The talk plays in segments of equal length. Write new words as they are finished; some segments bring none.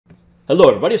Hello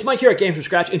everybody, it's Mike here at Games from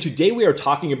Scratch, and today we are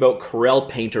talking about Corel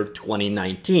Painter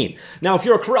 2019. Now, if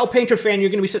you're a Corel Painter fan, you're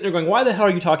going to be sitting there going, why the hell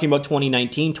are you talking about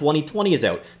 2019? 2020 is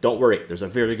out. Don't worry, there's a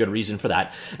very good reason for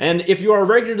that. And if you are a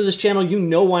regular to this channel, you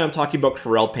know why I'm talking about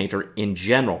Corel Painter in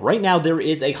general. Right now, there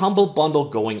is a Humble Bundle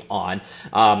going on.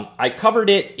 I covered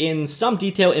it in some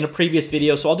detail in a previous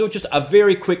video, so I'll do just a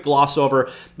very quick gloss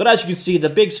over. But as you can see, the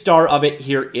big star of it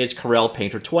here is Corel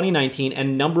Painter 2019 and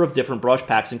a number of different brush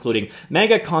packs, including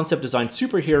Mega Concept Design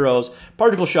Superheroes,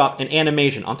 Particle Shop, and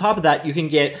Animation. On top of that, you can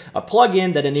get a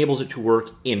plugin that enables it to work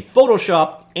in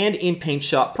Photoshop and in Paint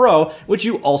Shop Pro, which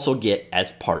you also get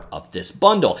as part of this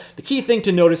bundle. The key thing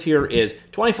to notice here is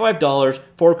 $25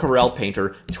 for Corel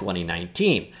Painter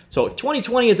 2019. So if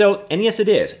 2020 is out, and yes it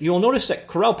is, you'll notice that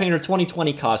Corel Painter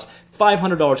 2020 costs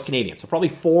 $500 Canadian, so probably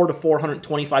 $400 to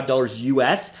 $425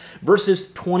 US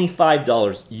versus $25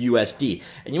 USD.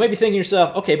 And you might be thinking to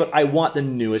yourself, okay, but I want the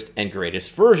newest and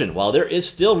greatest version. Well, there is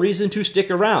still reason to stick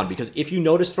around, because if you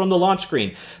notice from the launch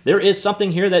screen, there is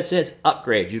something here that says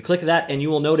upgrade. You click that and you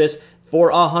will notice for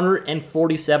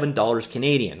 $147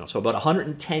 Canadian, so about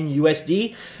 110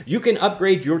 USD, you can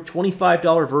upgrade your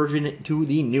 $25 version to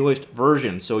the newest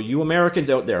version. So you Americans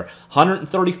out there,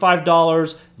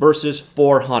 $135 versus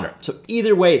 $400. So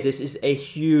either way, this is a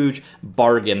huge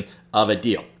bargain of a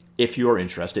deal if you are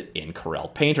interested in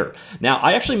Corel Painter. Now,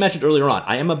 I actually mentioned earlier on,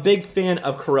 I am a big fan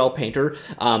of Corel Painter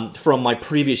from my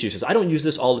previous uses. I don't use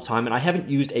this all the time, and I haven't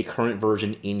used a current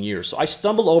version in years. So I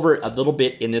stumbled over it a little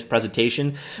bit in this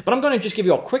presentation, but I'm going to just give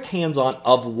you a quick hands-on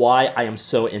of why I am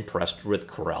so impressed with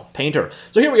Corel Painter.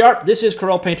 So here we are. This is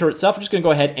Corel Painter itself. I'm just going to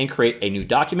go ahead and create a new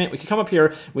document. We can come up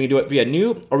here, we can do it via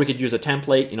new, or we could use a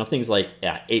template, you know, things like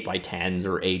 8x10s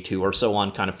or A2 or so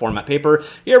on kind of format paper.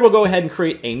 Here, we'll go ahead and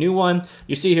create a new one.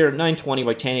 You see here, 920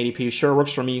 by 1080p sure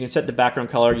works for me. You can set the background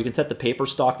color, you can set the paper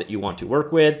stock that you want to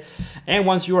work with, and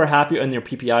once you are happy, and your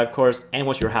PPI of course, and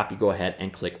once you're happy, go ahead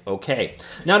and click OK.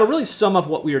 Now, to really sum up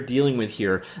what we are dealing with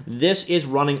here, this is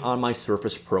running on my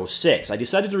Surface Pro 6. I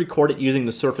decided to record it using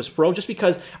the Surface Pro just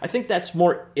because I think that's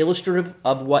more illustrative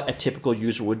of what a typical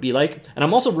user would be like, and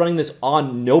I'm also running this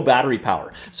on no battery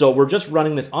power. So we're just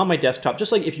running this on my desktop,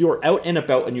 just like if you were out and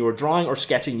about and you were drawing or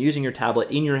sketching using your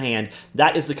tablet in your hand,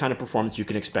 that is the kind of performance you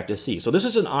can expect to see. So this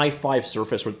is an i5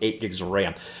 Surface with 8 gigs of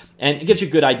RAM, and it gives you a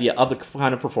good idea of the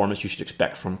kind of performance you should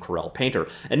expect from Corel Painter.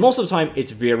 And most of the time,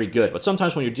 it's very good, but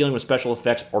sometimes when you're dealing with special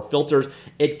effects or filters,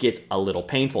 it gets a little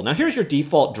painful. Now, here's your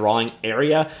default drawing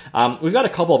area. We've got a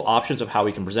couple of options of how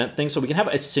we can present things. So we can have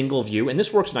a single view, and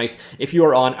this works nice if you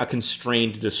are on a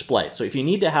constrained display. So if you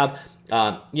need to have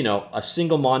you know, a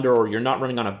single monitor, or you're not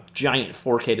running on a giant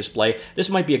 4K display, this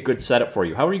might be a good setup for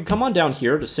you. However, you can come on down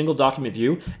here to single document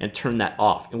view and turn that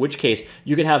off, in which case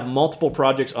you can have multiple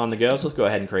projects on the go. So let's go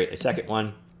ahead and create a second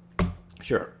one.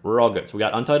 Sure, we're all good. So we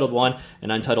got Untitled 1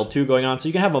 and Untitled 2 going on, so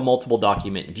you can have a multiple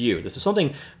document view. This is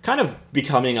something kind of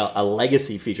becoming a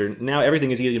legacy feature. Now everything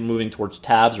is either moving towards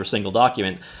tabs or single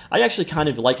document. I actually kind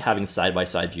of like having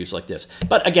side-by-side views like this.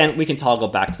 But again, we can toggle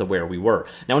back to where we were.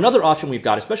 Now, another option we've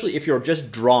got, especially if you're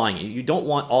just drawing, you don't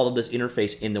want all of this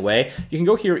interface in the way, you can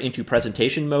go here into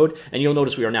presentation mode, and you'll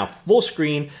notice we are now full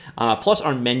screen, plus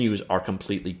our menus are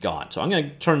completely gone. So I'm going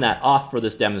to turn that off for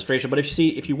this demonstration, but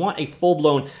if you want a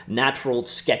full-blown natural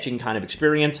sketching kind of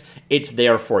experience, it's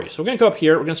there for you. So we're going to go up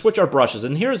here, we're going to switch our brushes,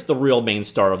 and here's the real main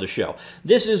star of the show.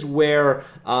 This is where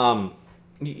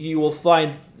you will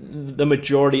find the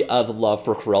majority of the love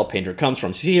for Corel Painter comes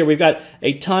from. So see here, we've got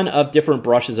a ton of different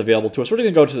brushes available to us.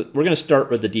 We're going to start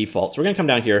with the default. So we're going to come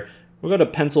down here, we'll go to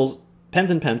pencils,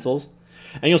 pens and pencils,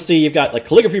 and you'll see you've got like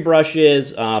calligraphy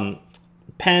brushes,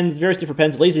 pens, various different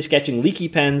pens, lazy sketching, leaky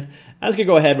pens. I was going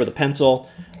to go ahead with a pencil.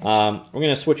 We're going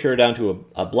to switch here down to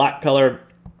a black color,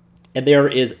 and there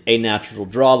is a natural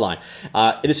draw line.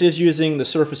 This is using the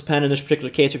Surface Pen in this particular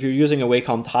case. If you're using a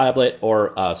Wacom tablet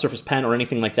or Surface Pen or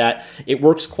anything like that, it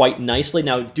works quite nicely.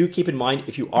 Now, do keep in mind,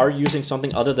 if you are using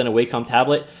something other than a Wacom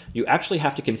tablet, you actually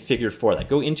have to configure for that.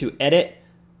 Go into Edit,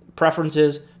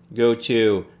 Preferences, go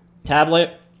to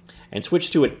Tablet, and switch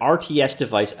to an RTS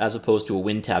device as opposed to a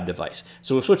WinTab device.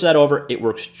 So we'll switch that over, it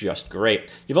works just great.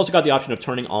 You've also got the option of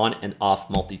turning on and off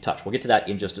multi-touch. We'll get to that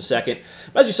in just a second.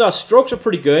 But as you saw, strokes are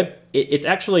pretty good. It's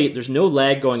actually, there's no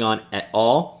lag going on at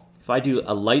all. If I do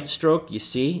a light stroke, you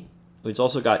see, it's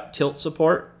also got tilt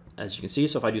support, as you can see.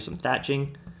 So if I do some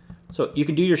thatching, so you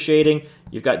can do your shading.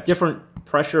 You've got different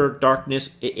pressure,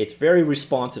 darkness. It's very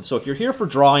responsive. So if you're here for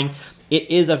drawing, it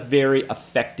is a very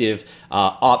effective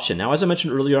option. Now, as I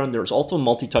mentioned earlier on, there's also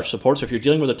multi-touch support. So if you're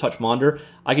dealing with a touch monitor,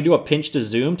 I can do a pinch to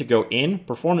zoom to go in,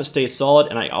 performance stays solid,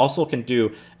 and I also can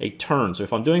do a turn. So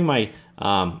if I'm doing my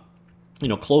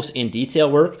close in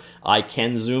detail work, I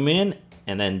can zoom in,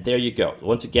 and then there you go.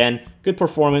 Once again, good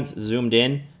performance, zoomed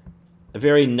in. A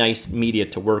very nice media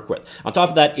to work with. On top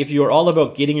of that, if you're all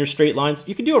about getting your straight lines,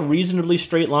 you can do a reasonably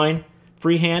straight line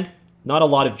freehand. Not a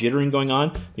lot of jittering going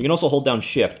on. You can also hold down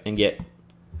Shift and get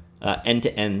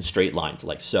end-to-end straight lines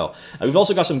like so. We've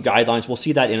also got some guidelines. We'll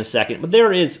see that in a second. But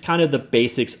there is kind of the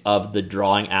basics of the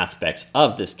drawing aspects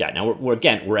of this guy. Now,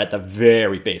 we're at the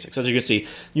very basics. As you can see,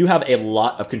 you have a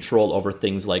lot of control over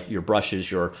things like your brushes,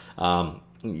 your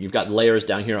you've got layers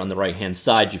down here on the right-hand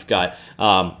side. You've got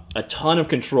a ton of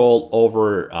control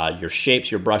over your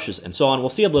shapes, your brushes, and so on. We'll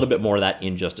see a little bit more of that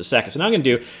in just a second. So now I'm going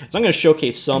to do is I'm going to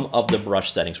showcase some of the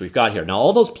brush settings we've got here. Now,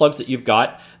 all those plugs that you've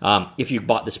got, if you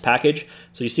bought this package,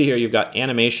 so you see here you've got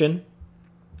animation,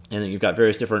 and then you've got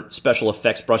various different special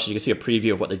effects brushes. You can see a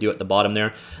preview of what they do at the bottom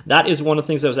there. That is one of the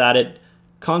things that was added.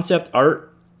 Concept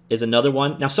art is another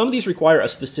one. Now, some of these require a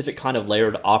specific kind of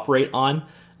layer to operate on.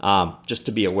 Just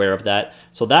to be aware of that.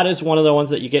 So that is one of the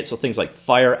ones that you get. So things like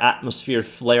fire, atmosphere,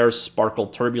 flare, sparkle,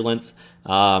 turbulence.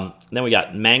 Then we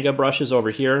got manga brushes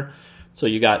over here. So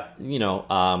you got,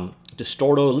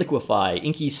 distorto, liquefy,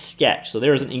 inky sketch. So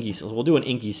there's an inky, so we'll do an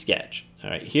inky sketch. All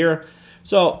right, here.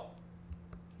 So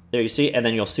there you see, and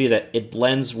then you'll see that it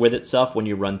blends with itself when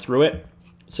you run through it.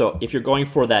 So if you're going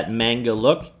for that manga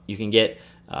look, you can get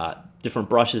different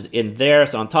brushes in there.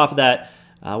 So on top of that,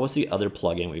 what's the other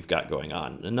plugin we've got going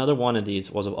on? Another one of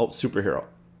these was, superhero.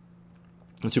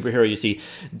 In superhero, you see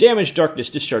damage, darkness,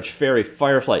 discharge, fairy,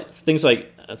 firefly, things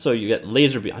like, so you get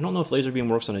laser beam. I don't know if laser beam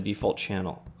works on a default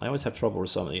channel. I always have trouble with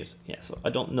some of these. Yeah, so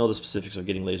I don't know the specifics of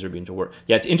getting laser beam to work.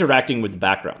 Yeah, it's interacting with the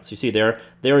background. So you see there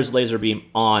is laser beam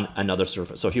on another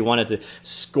surface. So if you wanted to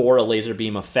score a laser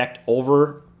beam effect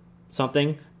over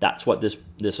something, that's what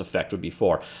this effect would be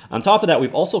for. On top of that,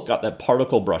 we've also got that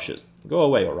particle brushes. Go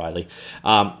away, O'Reilly.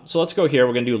 So let's go here.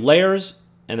 We're going to do layers,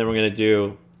 and then we're going to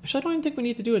do, actually, I don't even think we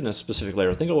need to do it in a specific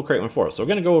layer. I think it will create one for us. So we're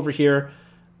going to go over here.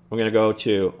 We're going to go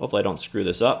to, hopefully I don't screw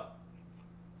this up.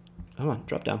 Come on,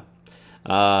 drop down.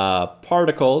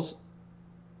 Particles.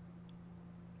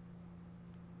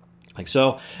 Like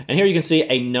so. And here you can see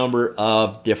a number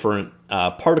of different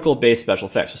particle-based special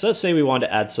effects. So let's say we wanted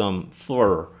to add some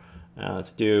fur.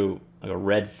 Let's do like a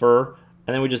red fur,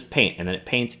 and then we just paint, and then it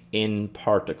paints in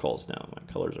particles. Now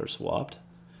my colors are swapped.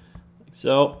 Like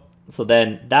so. So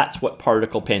then that's what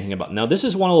particle painting is about. Now this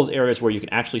is one of those areas where you can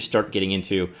actually start getting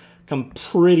into some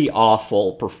pretty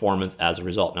awful performance as a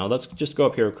result. Now let's just go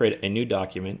up here and create a new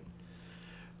document.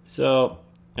 So,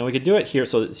 and we could do it here.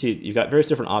 So see, you've got various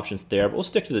different options there, but we'll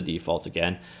stick to the defaults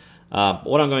again.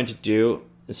 What I'm going to do,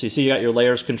 so you see you got your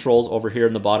layers controls over here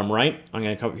in the bottom right. I'm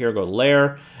going to come up here, go to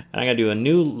layer, and I'm going to do a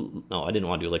new, no, I didn't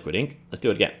want to do liquid ink. Let's do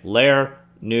it again. Layer,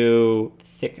 new,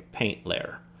 thick paint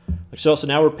layer. Like so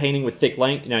now we're painting with thick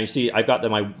ink. Now you see I've got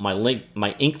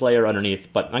my ink layer underneath,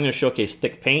 but I'm going to showcase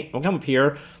thick paint. We'll come up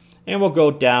here, and we'll go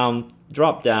down,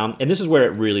 drop down, and this is where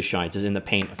it really shines, is in the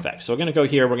paint effect. So we're going to go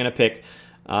here, we're going to pick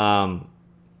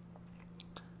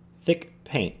thick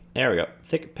paint. There we go,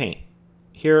 thick paint.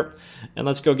 Here, and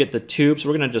let's go get the tube. So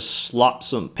we're going to just slop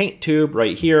some paint tube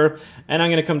right here, and I'm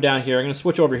going to come down here. I'm going to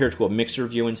switch over here to a mixer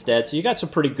view instead. So you got some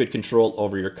pretty good control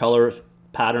over your color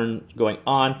pattern going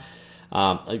on.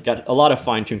 I've got a lot of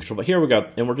fine-tuned control, but here we go,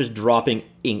 and we're just dropping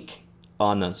ink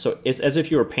on them. So it's as if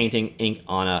you were painting ink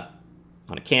on a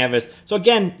canvas. So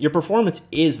again, your performance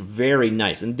is very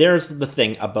nice, and there's the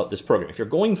thing about this program. If you're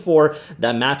going for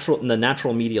the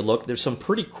natural media look, there's some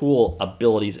pretty cool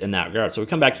abilities in that regard. So we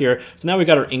come back here. So now we've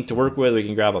got our ink to work with. We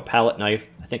can grab a palette knife.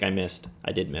 I think I missed.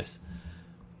 I did miss.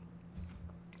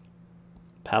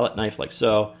 Palette knife like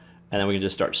so, and then we can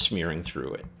just start smearing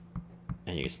through it,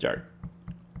 and you can start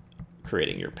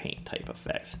creating your paint type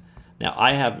effects. Now,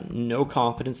 I have no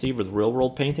competency with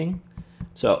real-world painting,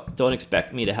 so don't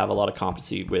expect me to have a lot of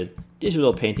competency with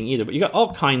digital painting either, but you got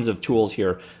all kinds of tools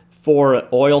here for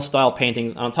oil style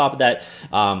paintings. On top of that,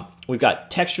 we've got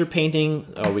texture painting,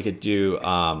 or we could do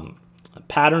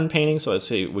pattern painting. So let's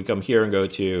see, we come here and go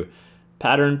to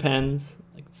pattern pens,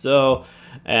 like so,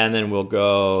 and then we'll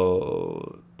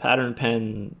go pattern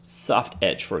pen soft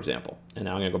edge, for example. And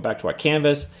now I'm going to go back to our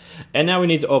canvas, and now we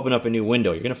need to open up a new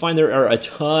window. You're going to find there are a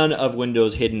ton of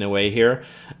windows hidden away here,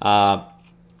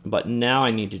 but now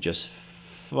I need to just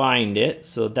find it.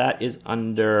 So that is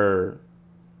under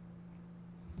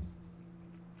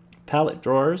palette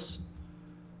drawers,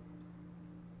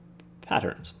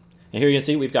 patterns. And here you can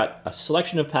see we've got a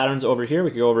selection of patterns over here. We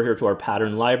could go over here to our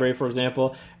pattern library, for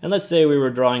example, and let's say we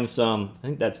were drawing some, I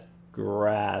think that's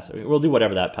grass. I mean, we'll do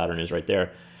whatever that pattern is right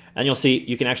there. And you'll see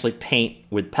you can actually paint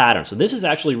with patterns. So this is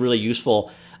actually really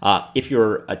useful if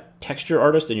you're a texture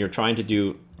artist and you're trying to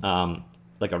do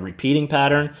like a repeating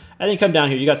pattern. And then come down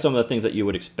here, you got some of the things that you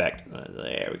would expect.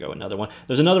 There we go, another one.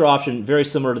 There's another option very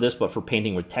similar to this, but for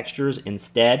painting with textures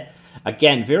instead.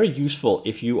 Again, very useful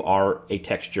if you are a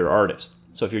texture artist.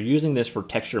 So if you're using this for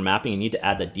texture mapping, you need to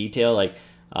add the detail like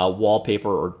wallpaper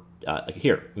or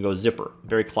here, we go zipper,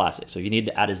 very classic. So you need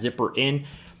to add a zipper in,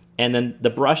 and then the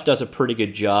brush does a pretty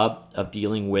good job of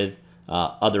dealing with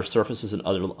other surfaces and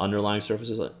other underlying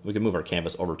surfaces. We can move our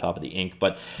canvas over top of the ink.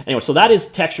 But anyway, so that is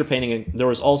texture painting. And there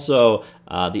was also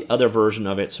the other version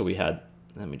of it. So we had,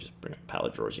 let me just bring up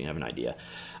palette drawers so you have an idea.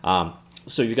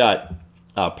 So you got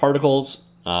particles,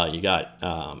 you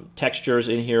got textures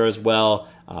in here as well.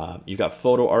 You've got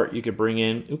photo art you could bring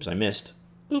in. Oops, I missed.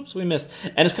 Oops, we missed.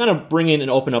 And it's kind of bring in and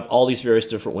open up all these various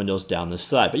different windows down this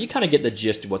side. But you kind of get the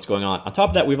gist of what's going on. On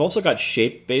top of that, we've also got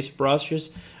shape-based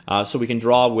brushes. So we can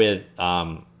draw with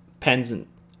pens and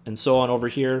so on over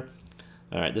here.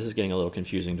 All right, this is getting a little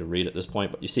confusing to read at this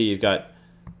point. But you see you've got,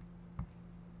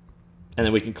 and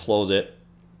then we can close it.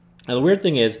 And the weird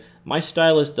thing is, my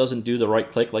stylus doesn't do the right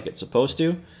click like it's supposed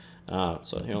to.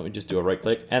 So here, let me just do a right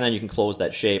click, and then you can close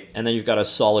that shape, and then you've got a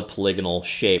solid polygonal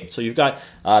shape. So you've got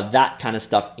that kind of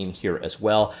stuff in here as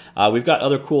well. We've got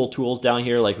other cool tools down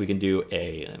here, like we can do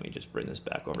let me just bring this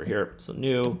back over here. So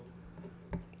new,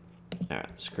 all right,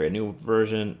 let's create a new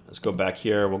version. Let's go back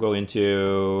here. We'll go into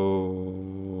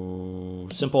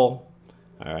simple.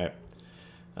 All right,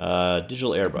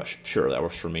 digital airbrush. Sure, that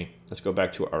works for me. Let's go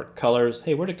back to our colors.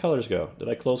 Hey, where did colors go? Did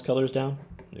I close colors down?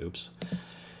 Oops.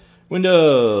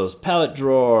 Windows, palette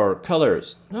drawer,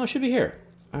 colors. No, it should be here.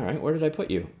 All right, where did I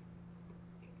put you?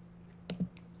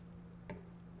 All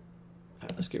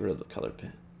right, let's get rid of the color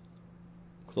pen.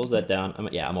 Close that down.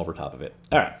 I'm over top of it.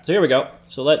 All right, so here we go.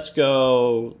 So let's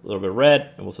go a little bit of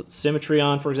red, and we'll put symmetry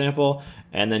on, for example.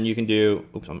 And then you can do,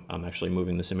 oops, I'm actually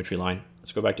moving the symmetry line.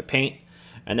 Let's go back to paint.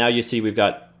 And now you see we've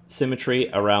got symmetry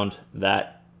around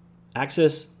that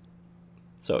axis.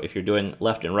 So if you're doing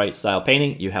left and right style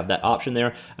painting, you have that option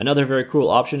there. Another very cool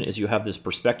option is you have this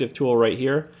perspective tool right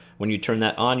here. When you turn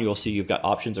that on, you'll see you've got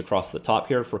options across the top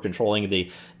here for controlling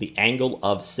the angle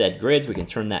of said grids. We can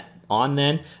turn that on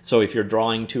then. So if you're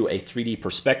drawing to a 3D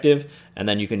perspective, and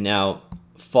then you can now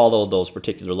follow those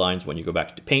particular lines when you go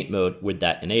back to paint mode with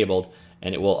that enabled,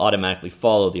 and it will automatically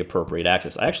follow the appropriate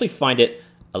axis. I actually find it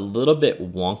a little bit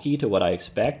wonky to what I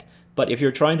expect, but if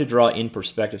you're trying to draw in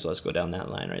perspective, so let's go down that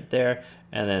line right there,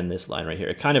 and then this line right here,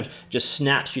 it kind of just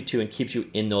snaps you to and keeps you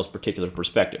in those particular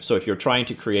perspectives. So if you're trying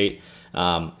to create,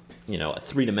 a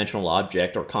three-dimensional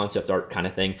object or concept art kind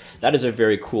of thing, that is a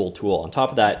very cool tool. On top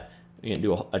of that, you can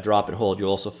do a drop and hold. You'll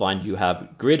also find you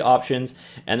have grid options,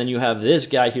 and then you have this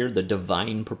guy here, the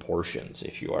divine proportions,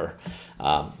 if you are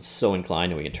so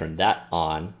inclined, and we can turn that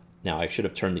on. Now, I should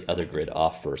have turned the other grid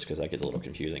off first because that gets a little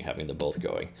confusing having them both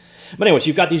going. But anyways,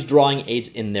 you've got these drawing aids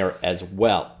in there as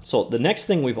well. So the next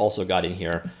thing we've also got in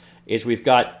here is we've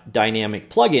got dynamic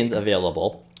plugins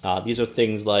available. These are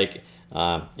things like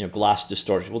glass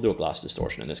distortion. We'll do a glass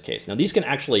distortion in this case. Now, these can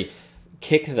actually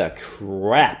kick the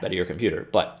crap out of your computer.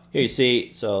 But here you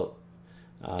see, so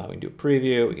we can do a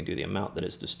preview, we can do the amount that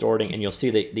it's distorting, and you'll see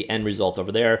the end result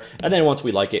over there. And then once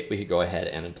we like it, we could go ahead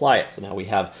and apply it. So now we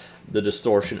have the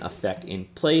distortion effect in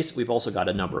place. We've also got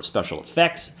a number of special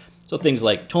effects. So things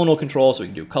like tonal control, so we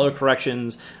can do color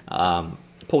corrections,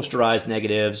 posterize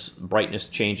negatives, brightness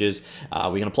changes.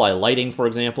 We can apply lighting, for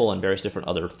example, and various different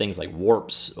other things like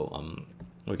warps.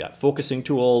 We've got focusing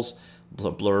tools,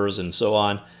 blurs, and so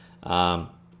on.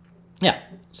 Yeah,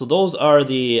 so those are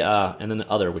the, and then the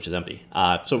other, which is empty.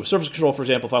 So surface control, for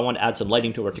example, if I want to add some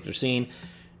lighting to a particular scene,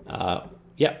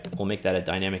 we'll make that a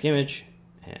dynamic image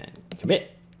and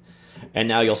commit. And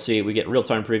now you'll see we get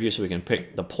real-time preview, so we can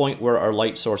pick the point where our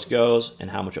light source goes and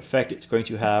how much effect it's going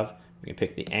to have. We can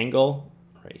pick the angle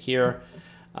right here,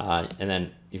 and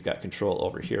then you've got control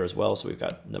over here as well. So we've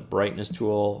got the brightness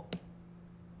tool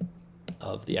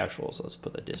of the actual, so let's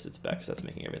put the distance back because that's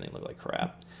making everything look like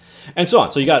crap. And so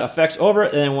on. So you got effects over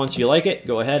it, and then once you like it,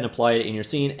 go ahead and apply it in your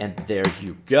scene, and there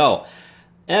you go.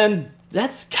 And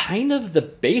that's kind of the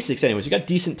basics anyways. You got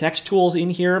decent text tools in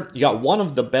here. You got one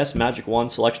of the best Magic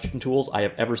Wand selection tools I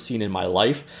have ever seen in my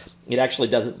life. It actually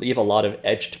doesn't leave a lot of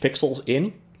edged pixels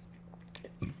in.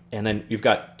 And then you've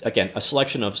got, again, a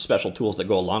selection of special tools that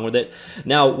go along with it.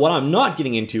 Now, what I'm not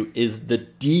getting into is the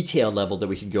detail level that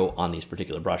we can go on these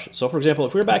particular brushes. So, for example,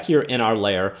 if we were back here in our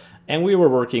layer and we were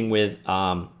working with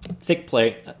a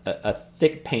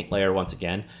thick paint layer once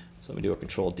again. So let me do a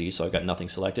Control D so I've got nothing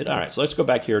selected. All right, so let's go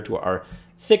back here to our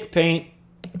thick paint.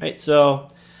 Right, so,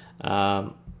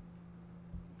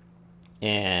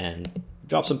 and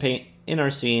drop some paint in our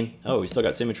scene. Oh, we still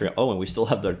got symmetry. Oh, and we still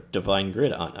have the divine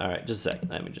grid on. All right, just a sec.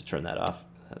 Let me just turn that off.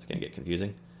 That's going to get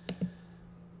confusing.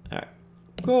 All right,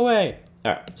 go away.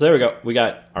 All right, so there we go. We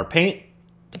got our paint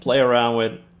to play around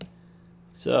with.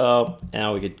 So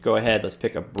now we could go ahead. Let's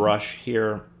pick a brush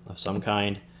here of some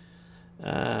kind.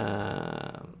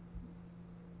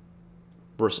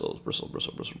 Bristles, bristle,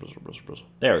 bristle, bristle, bristle, bristle, bristle.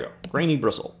 There we go. Grainy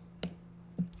bristle.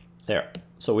 There.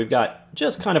 So we've got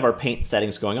just kind of our paint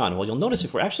settings going on. Well, you'll notice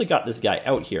if we actually got this guy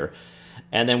out here,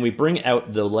 and then we bring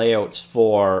out the layouts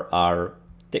for our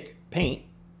thick paint,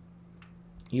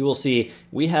 you will see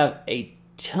we have a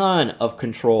ton of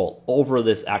control over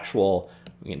this actual.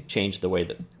 We can change the way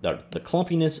that the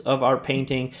clumpiness of our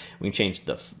painting. We can change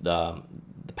the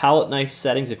palette knife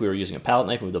settings if we were using a palette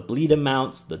knife, with the bleed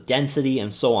amounts, the density,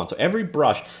 and so on. So every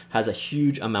brush has a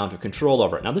huge amount of control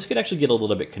over it. Now this could actually get a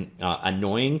little bit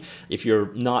annoying if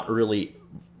you're not really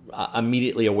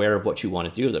immediately aware of what you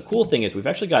want to do. The cool thing is we've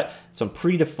actually got some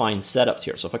predefined setups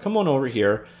here. So if I come on over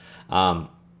here, oh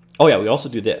yeah, we also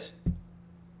do this.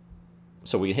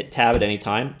 So we hit tab at any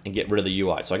time and get rid of the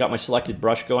UI. So I got my selected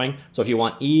brush going. So if you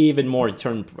want even more, you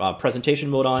turn presentation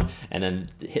mode on and then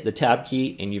hit the tab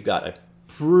key, and you've got a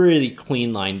pretty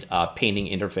clean lined painting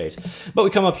interface. But we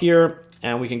come up here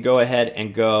and we can go ahead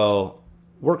and go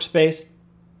workspace.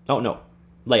 Oh no,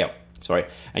 layout, sorry.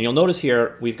 And you'll notice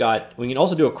here we can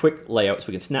also do a quick layout so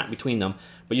we can snap between them,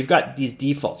 but you've got these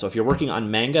defaults. So if you're working on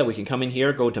manga, we can come in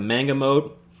here, go to manga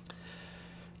mode,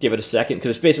 give it a second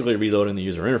because it's basically reloading the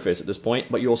user interface at this point,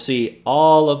 but you'll see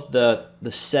all of the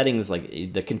settings,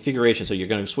 like the configuration. So you're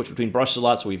going to switch between brushes a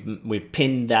lot, so we've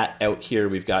pinned that out here.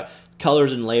 We've got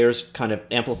colors and layers, kind of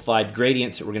amplified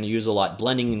gradients that we're going to use a lot.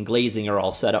 Blending and glazing are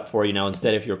all set up for you now.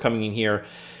 Instead, if you're coming in here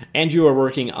and you are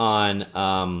working on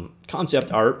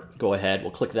concept art, go ahead,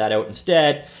 we'll click that out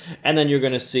instead, and then you're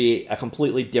going to see a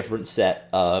completely different set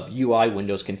of UI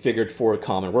windows configured for a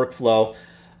common workflow.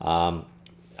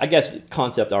 I guess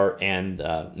concept art and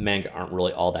manga aren't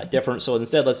really all that different. So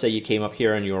instead, let's say you came up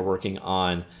here and you were working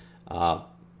on,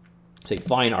 say,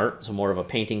 fine art, so more of a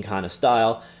painting kind of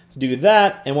style. Do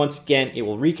that, and once again, it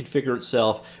will reconfigure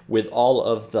itself with all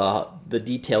of the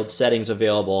detailed settings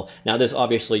available. Now, this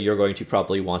obviously you're going to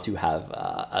probably want to have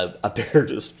a bigger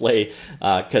display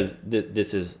because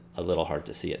this is a little hard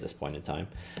to see at this point in time.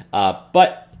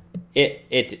 But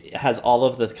it has all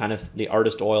of the kind of the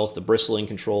artist oils, the bristling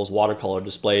controls, watercolor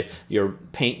display, your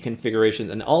paint configurations,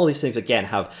 and all of these things, again,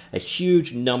 have a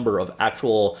huge number of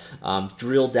actual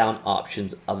drill down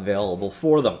options available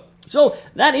for them. So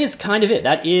that is kind of it.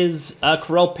 That is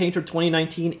Corel Painter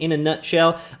 2019 in a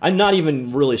nutshell. I'm not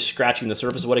even really scratching the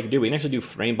surface of what I can do. We can actually do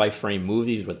frame-by-frame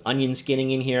movies with onion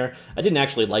skinning in here. I didn't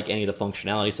actually like any of the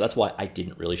functionality, so that's why I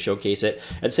didn't really showcase it.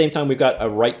 At the same time, we've got a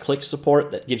right-click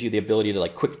support that gives you the ability to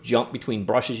like quick jump between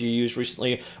brushes you used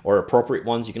recently or appropriate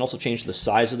ones. You can also change the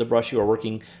size of the brush you are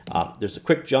working. There's a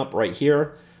quick jump right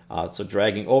here. So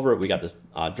dragging over it, we got this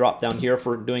drop down here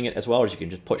for doing it, as well as you can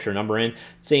just put your number in.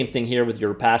 Same thing here with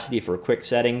your opacity for quick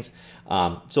settings.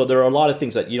 So there are a lot of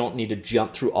things that you don't need to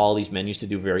jump through all these menus to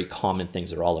do. Very common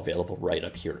things that are all available right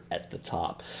up here at the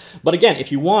top. But again, if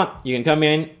you want, you can come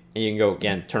in and you can go,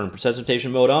 again, turn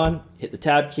presentation mode on, hit the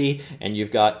tab key, and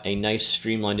you've got a nice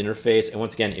streamlined interface. And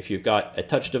once again, if you've got a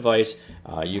touch device,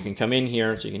 you can come in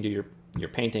here so you can do your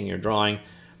painting, your drawing.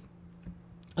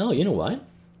 Oh, you know what?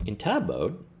 In tab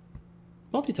mode,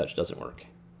 multi-touch doesn't work.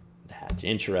 That's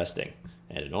interesting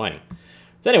and annoying.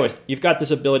 So anyways, you've got this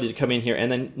ability to come in here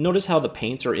and then notice how the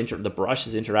paints are the brush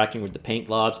is interacting with the paint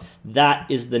globs.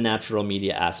 That is the natural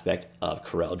media aspect of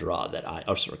Corel Draw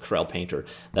Corel Painter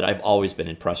that I've always been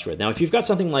impressed with. Now, if you've got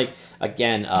something like,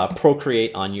 again,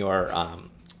 Procreate on your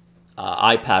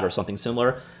iPad or something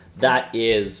similar, that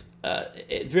is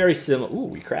very similar. Ooh,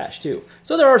 we crashed too.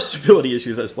 So there are stability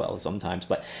issues as well sometimes.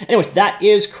 But anyways, that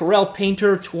is Corel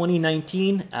Painter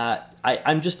 2019.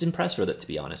 I'm just impressed with it, to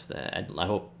be honest. I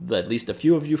hope that at least a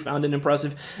few of you found it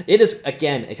impressive. It is,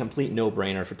 again, a complete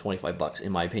no-brainer for 25 bucks,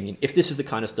 in my opinion, if this is the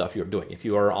kind of stuff you're doing. If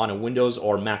you are on a Windows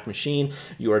or Mac machine,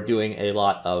 you are doing a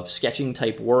lot of sketching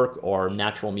type work or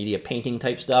natural media painting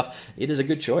type stuff, it is a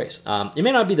good choice. It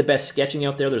may not be the best sketching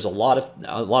out there. There's a lot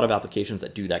of applications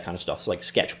that do that kind of stuff, like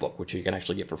Sketchbook, which you can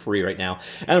actually get for free right now.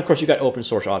 And of course, you've got open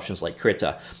source options like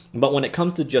Krita. But when it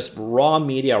comes to just raw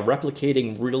media,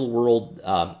 replicating real-world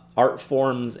art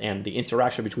forms and the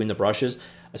interaction between the brushes,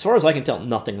 as far as I can tell,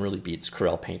 nothing really beats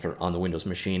Corel Painter on the Windows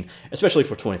machine, especially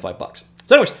for 25 bucks.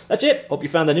 So anyways, that's it. Hope you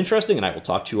found that interesting, and I will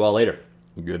talk to you all later.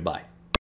 Goodbye.